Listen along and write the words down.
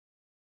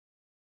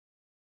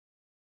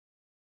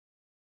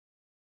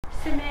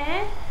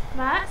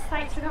Murts,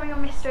 thanks for coming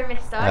on Mr and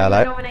Mr. Hello.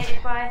 You're nominated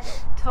by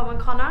Tom and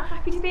Connor.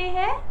 Happy to be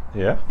here?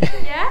 Yeah.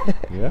 Yeah?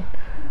 Yeah.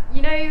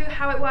 You know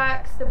how it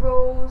works, the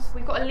rules.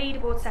 We've got a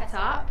leaderboard set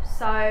up.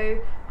 So,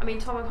 I mean,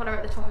 Tom and Connor are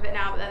at the top of it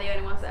now, but they're the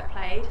only ones that have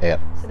played. Yeah.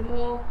 So the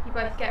more you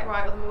both get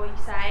right or the more you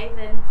say,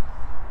 then,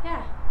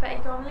 yeah, better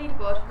you go on the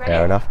leaderboard. Ready?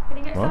 Fair enough.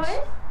 Ready to get Nice.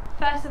 started?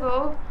 First of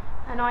all,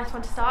 a nice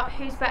one to start.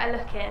 Who's better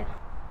looking?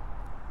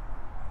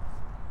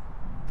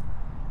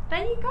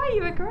 There you go,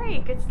 you agree.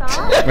 Good start.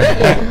 You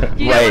don't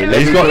Wait, wanna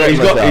he's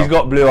agree? He's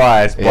got blue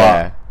eyes, but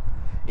Yeah.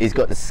 He's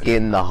got the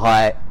skin, the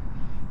height,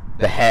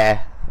 the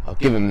hair. I'll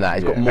give him that.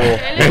 He's got more.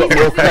 Yeah, He's got he's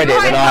more got the credit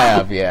right than I height.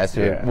 have. Yeah,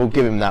 so Yeah. we'll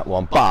give him that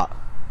one. But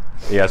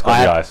he has got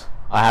the eyes.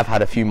 I have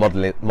had a few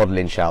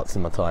modelling shouts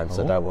in my time, so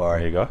don't There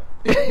worry. you go.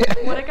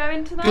 Want to go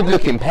into that? Good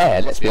looking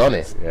pair. Let's be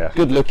honest. Yeah.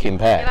 Good looking You'll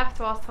pair. have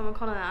to ask Tom and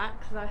Connor that,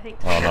 because I think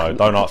Oh no,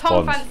 don't ask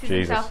Tom Bonds. fancies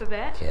Jesus. himself a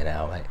bit. Yeah,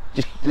 now,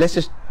 mate. Let's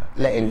just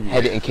let him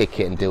head it and kick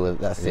it and deal with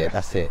it. That's it.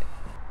 That's it.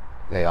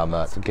 There you are,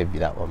 Murtagh. I'll give you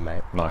that one,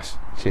 mate. Nice.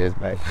 Cheers,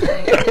 mate.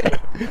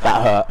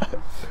 That hurt.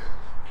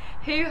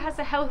 Who has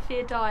a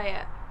healthier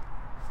diet?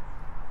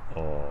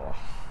 Oh.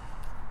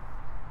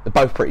 They're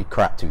both pretty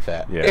crap, to be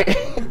fair. Yeah.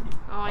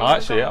 Oh, you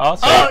Actually,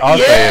 got- I'll say him.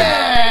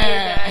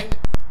 There you go.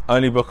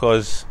 Only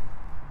because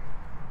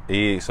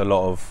he eats a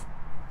lot of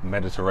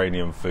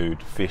Mediterranean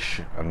food,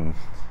 fish, and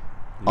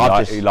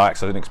he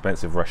likes an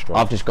expensive restaurant.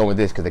 I've just gone with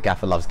this because the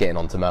gaffer loves getting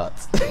on to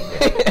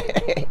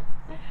Murtagh.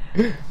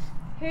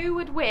 Who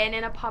would win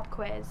in a pub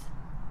quiz?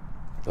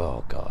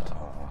 Oh, God.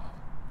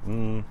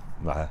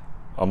 Nah,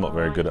 I'm not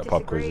very Oh, good you at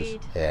pub quizzes.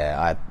 disagreed.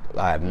 Yeah,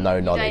 I have no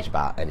knowledge don't-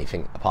 about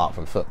anything apart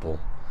from football.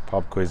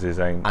 Pub quizzes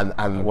ain't.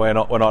 And we're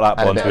not that and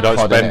a Bonds. bit We of don't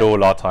prod, spend innit?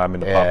 all our time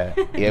in the Yeah,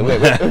 pub.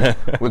 yeah,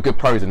 we're good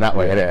pros in that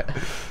way, innit?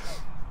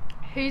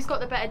 Who's got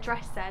the better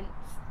dress sense?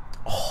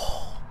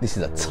 This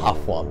is a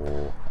tough one.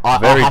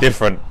 Very have to-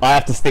 different. I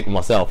have to stick with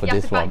myself with You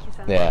have this to back one.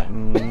 yourself. Yeah.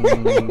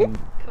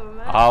 Come on,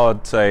 Murts. I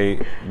would say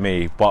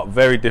me, but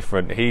very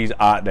different. He's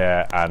out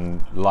there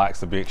and likes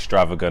to be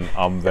extravagant.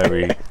 I'm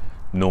very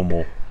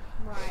normal,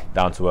 Right.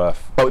 down to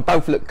earth. But we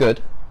both look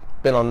good.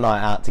 Been on a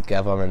night out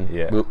together and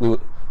Yeah. we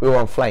were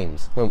on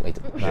flames, weren't we?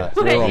 Yeah.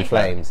 We were on Yeah.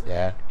 flames,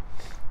 yeah.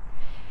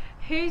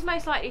 Who's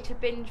most likely to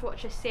binge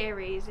watch a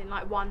series in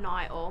like one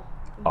night or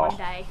in Oh. one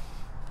day?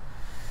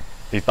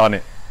 He's done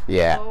it.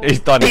 Yeah. Oh. He's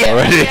done it Yeah.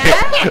 already.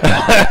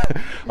 Yeah?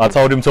 I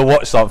told him to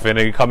watch something and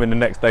he come in the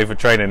next day for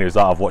training. He was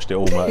like, I've watched it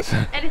all, Murts.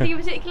 Anything in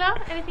particular?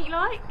 Anything you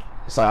like?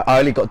 So I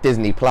only got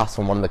Disney Plus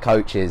on one of the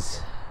coach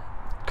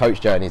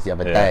journeys the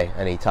other Yeah. day,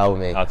 and he told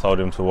me. I told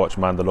him to watch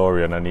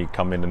Mandalorian and he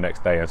come in the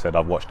next day and said,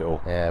 I've watched it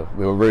all. Yeah,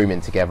 we were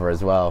rooming together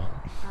as well.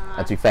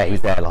 And to be fair, he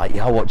was there like,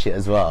 yeah, I'll watch it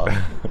as well.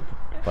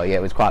 But yeah,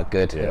 it was quite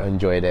good. Yeah. I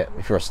enjoyed it.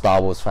 If you're a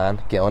Star Wars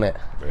fan, get on it.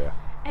 Yeah.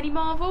 Any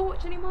Marvel?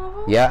 Watch any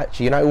Marvel? Yeah,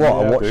 actually, you know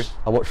what? Yeah, I do.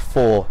 I watched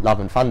 4 Love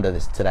and Thunder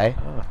today.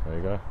 Ah, there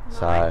you go.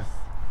 So Nice.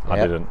 I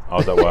yeah. didn't. I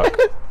was at work.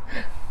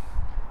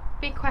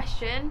 Big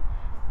question.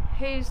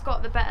 Who's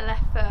got the better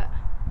left foot?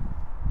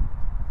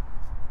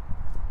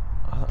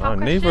 Tough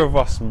Neither question. of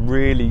us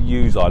really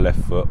use our left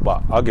foot,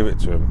 but I'll give it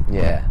to him.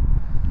 Yeah.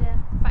 Yeah.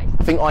 back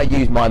yourself. I think I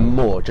use mine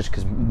more just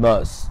because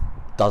Murtagh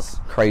does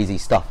crazy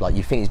stuff. Like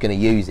you think he's going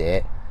to use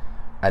it,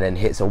 and then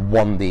hits a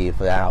 1D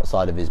for the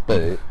outside of his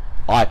boot.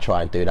 I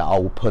try and do that.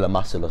 I'll pull a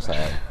muscle or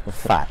something.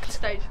 Fact.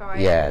 Just don't try.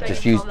 Yeah, Don't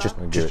just even use bother. just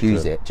Give just it to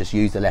use him. it. Just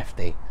use the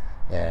lefty.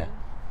 Yeah.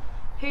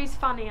 Who's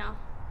funnier?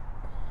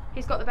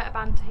 Who's got the better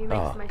banter? Who makes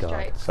Oh, the most God.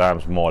 jokes?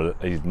 Sam's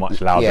he's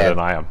much louder Yeah. than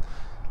I am,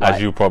 as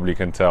Like, you probably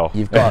can tell.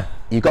 You've got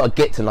to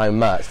get to know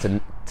Murtagh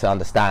to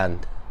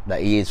understand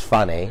that he is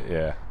funny.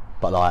 Yeah.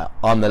 But like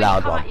I'm the When you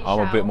loud come one. at you- I'm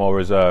a Shout. bit more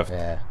reserved.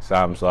 Yeah.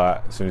 Sam's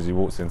like, as soon as he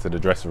walks into the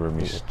dressing room,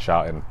 he's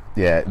shouting.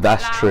 Yeah,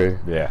 that's Loud. true.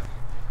 Yeah.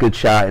 Good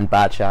shouting,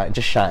 bad shouting,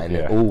 just shouting.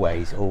 Yeah.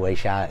 Always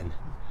shouting.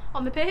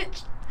 On the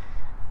pitch?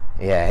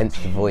 Yeah, hence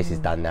the voice is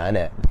done now,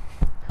 innit?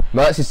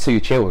 Murtagh is too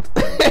chilled.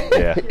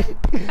 Yeah.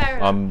 Fair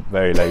enough. I'm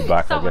very laid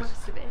back, I Someone guess.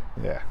 has to be.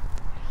 Yeah.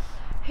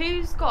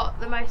 Who's got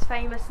the most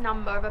famous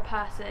number of a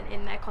person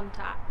in their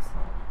contacts?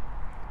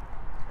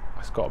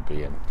 It's got to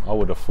be him. I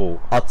would have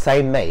thought. I'd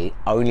say me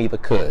only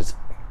because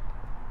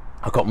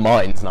I got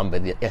Martin's number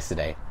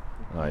yesterday,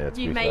 Oh, yeah, to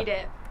You be made fair.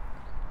 it.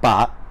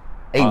 but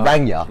he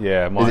rang ya. Yeah,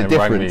 There's a mine rang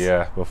difference.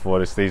 me before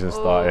the season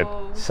started.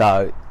 Oh.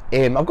 So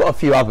I've got a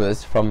few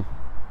others from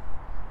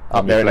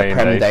up there in the Playing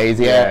Prem days.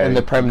 Yeah, in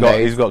the Prem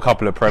days. He's got a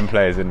couple of Prem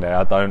players in there.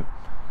 I don't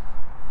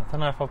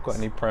know if I've got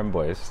any Prem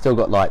boys. Still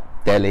got like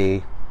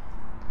Delhi,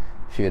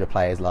 a few of the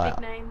players like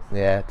Big names.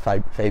 yeah,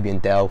 Fabian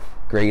Delph,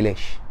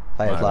 Grealish,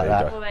 players Oh, like there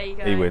you that. go. Well, there you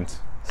go. He wins.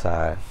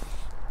 So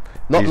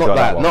He's not got that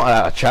that one. not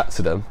that I chat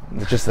to them.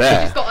 They're just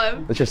there. Just got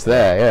them. They're just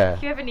there. Yeah.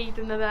 If you ever need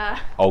them, they're there.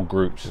 Old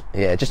groups.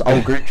 Yeah, just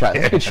old group chat.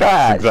 Good That's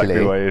chat, exactly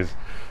actually. what it is.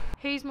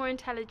 Who's more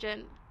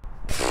intelligent?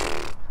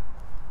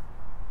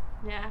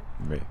 Yeah.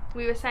 Me.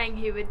 We were saying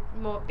who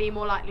would be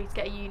more likely to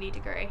get a uni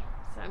degree.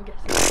 So I'm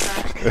guessing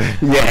it's that.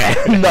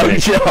 Yeah, no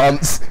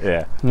chance.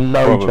 Yeah.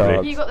 No Probably.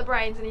 chance. You got the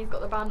brains and he's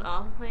got the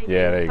banter.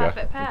 Yeah, there you go.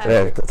 Perfect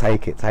pair.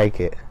 Yeah, take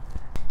it.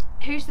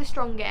 Who's the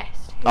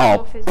strongest? Who's Oh.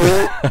 more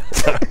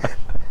physical?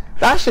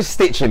 That's just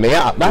stitching me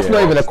up. That's Yeah,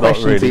 not even a it's not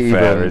question really to even.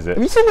 fair, is it?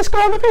 Have you seen this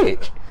guy on the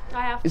pitch?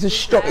 I have. He's a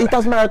strong. He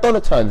does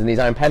Maradona turns in his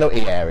own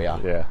penalty area.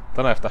 Yeah.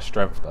 Don't know if that's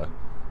strength though.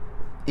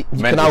 You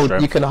Mental can hold.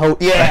 strength. You can hold.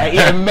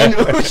 Yeah,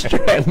 mental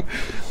strength.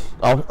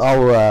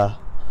 I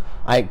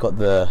ain't got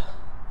the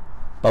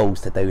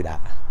balls to do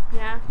that.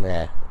 Yeah.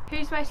 Yeah.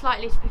 Who's most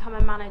likely to become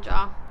a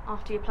manager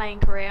after your playing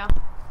career?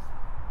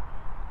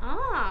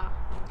 Ah.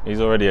 He's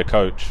already a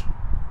coach,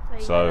 There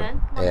you So, go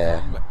then. Well Yeah.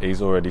 done.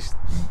 he's already.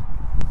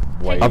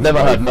 Waiting I've never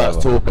way heard Murtagh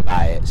further. talk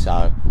about it,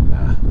 so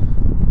Nah.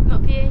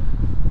 Not for you.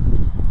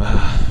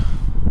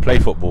 Play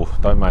football,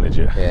 don't manage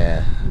it.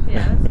 yeah.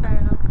 Yeah, that's fair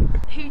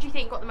enough. Who do you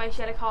think got the most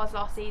yellow cards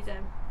last season?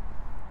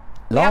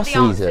 We have Last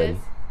the season. answers.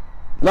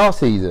 Last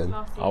season.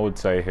 Last season. I would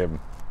say him.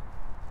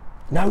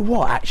 No,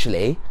 what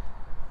actually?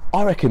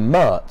 I reckon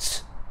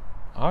Murts.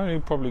 I only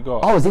probably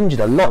got. I was injured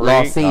a lot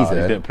last he season.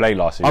 didn't play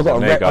last season. I got a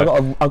There you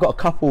go. I got a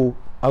couple.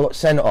 I got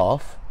sent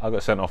off. I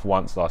got sent off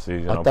once last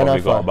season. I I don't know probably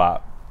if got I-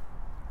 about,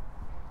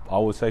 I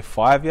would say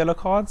 5 yellow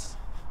cards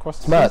across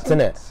the Murts, season.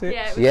 innit? 6.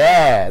 Yeah, it was-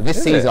 Yeah, this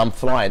Is season it? I'm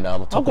flying now.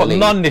 I'm top I've got of league.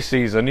 none this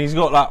season. He's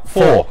got like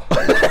 4.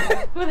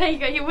 Well, there you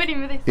go. You're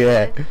winning with this.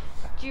 Yeah. season.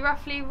 Do you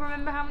roughly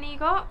remember how many you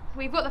got?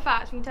 We've got the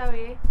facts. We can tell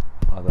you.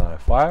 I don't know,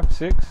 5,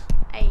 6.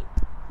 8.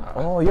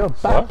 Oh, you're a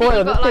So? bad boy You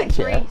on the got like pitch,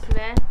 3, yeah?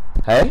 Samir.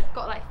 Hey?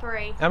 Got like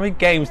 3. How many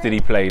games did he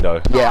play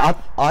though? Yeah,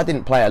 I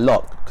didn't play a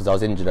lot because I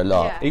was injured a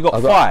lot. Yeah. He got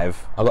I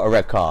 5. I got a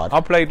red card. I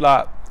played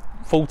like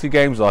 40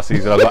 games last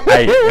season. I got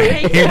 8.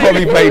 you He go.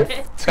 probably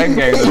played 10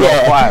 games. I got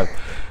Yeah. 5.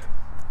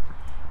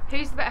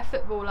 Who's the better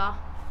footballer?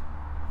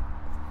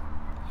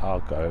 I'll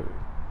go.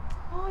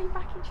 Oh, you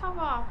back each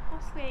other.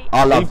 That's sweet.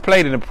 I He love.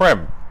 played in the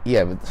Prem.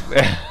 Yeah, but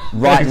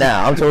right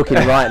now, I'm talking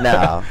right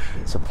now.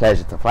 It's a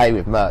pleasure to play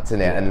with Murtagh,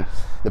 isn't it? Yeah. And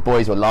the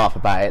boys will laugh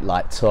about it,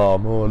 like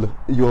Tom, oh, look,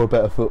 you're a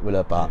better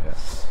footballer, but Yeah.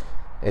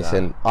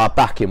 listen, I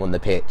back him on the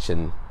pitch,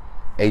 and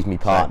he's my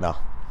partner.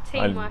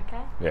 Teamwork,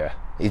 eh? Yeah.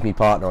 He's my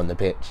partner on the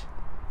pitch.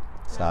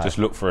 So Just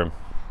look for him.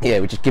 yeah,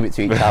 we just give it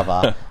to each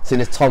other. As soon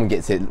as Tom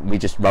gets it, we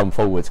just run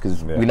forwards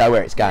because Yeah. we know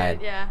where it's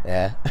going. Yeah.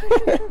 Yeah.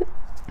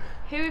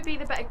 Who would be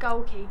the better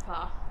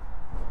goalkeeper?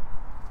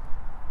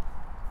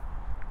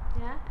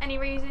 Yeah. Any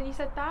reason you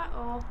said that,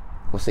 or?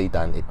 What's he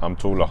done? I'm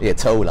taller. Yeah,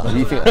 taller.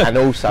 You think, and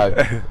also,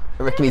 I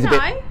reckon he's a bit.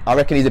 No. I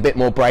reckon he's a bit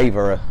more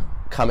braver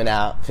coming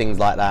out, things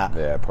like that.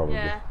 Yeah, probably.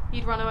 Yeah.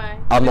 You'd run away.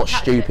 I'm You'd not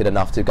catch stupid it.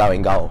 enough to go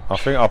in goal. I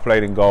think I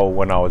played in goal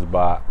when I was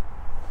about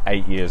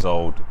 8 years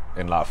old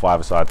in like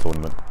 5-a-side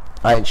tournament.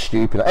 I ain't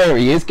stupid. There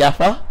he is,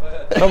 Gaffer.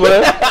 Come on,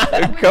 Would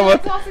come you on.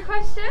 like to ask a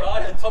question?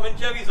 Right, and Tom and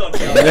Jerry's on.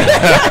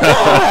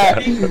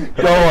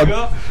 Go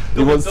on.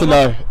 He wants to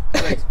know.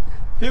 Right.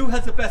 Who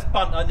has the best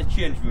banter in the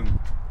change room?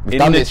 We've In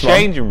done the this one.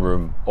 changing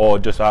room or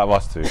just out of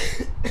us two?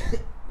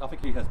 I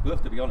think he has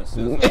both, to be honest.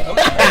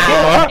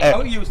 How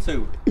are you used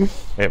to?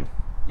 Him.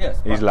 Yes.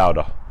 He's but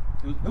louder.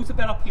 Who's the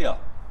better player?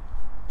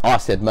 I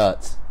said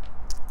Murtagh.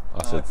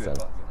 I said good,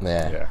 so.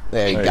 Yeah. Yeah.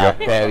 There you There you go.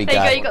 go. There we There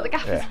you go. You go. got the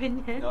gaffer's Yeah.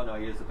 opinion. No,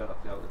 he is the better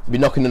player. Be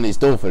knocking on his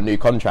door for a new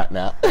contract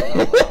now.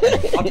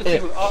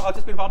 I've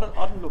just been with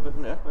Adam Lovett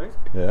in there, right?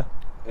 Yeah.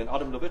 And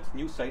Adam Lovett,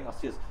 new sign, I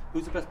says,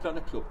 who's the best player in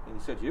the club? And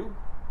he said, you.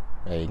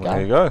 There you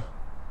There you go. go.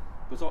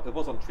 It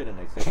was on training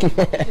night.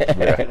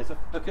 So.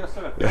 Okay,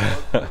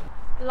 sorry.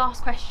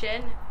 Last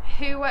question.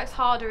 Who works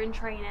harder in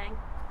training?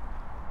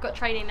 Got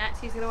training next.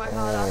 Who's going to work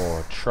harder?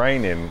 Oh,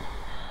 training.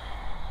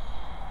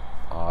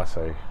 I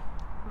say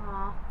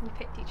Aw, you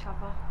picked each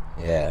other.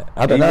 Yeah.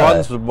 I he don't know.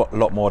 runs a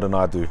lot more than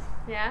I do.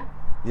 Yeah?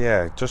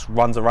 Yeah, just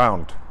runs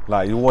around.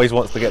 Like he always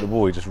wants to get the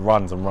ball. He just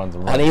runs and runs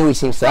and runs. And he always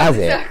seems to have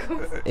it.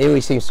 Circles. He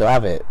always seems to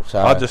have it.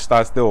 So I just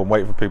stand still and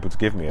wait for people to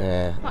give me it.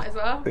 yeah. Might as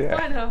well. Yeah.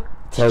 Why not?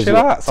 Tells Chill you,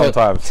 out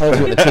sometimes. Tells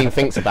you what the team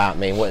thinks about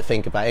me and what they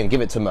think about him.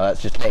 Give it to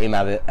Murtagh. Just let him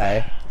have it.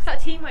 Eh? It's that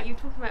teamwork you were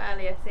talking about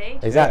earlier, see?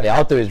 Exactly.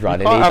 I'll do his You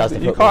running. can't He does the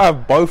have, you football. can't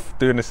have both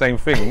doing the same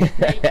thing. No,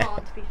 you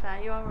can't, to be fair.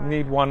 You are You right.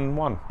 need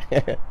one.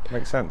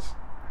 Makes sense.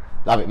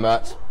 Love it,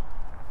 Murtagh.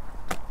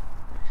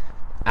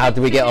 How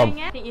do we get on?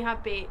 I think you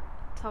have beat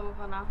Tom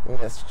O'Connor.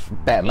 That's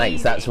better mates.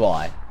 Easy. That's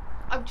why.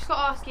 I've just got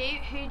to ask you,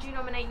 who do you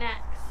nominate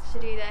next to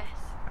do this?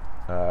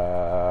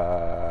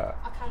 I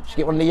can't Should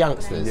get one of the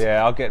youngsters.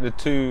 Yeah, I'll get the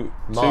two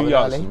Marvin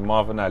youngsters. Ali?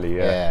 Marvin Ali,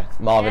 Yeah. yeah.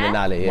 Marvin Yeah? and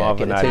Ali. Yeah.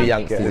 Marvin get the Ali. two Get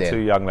youngsters the two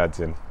in. young lads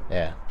in.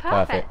 Yeah.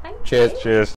 Perfect, thank Cheers. you. Cheers.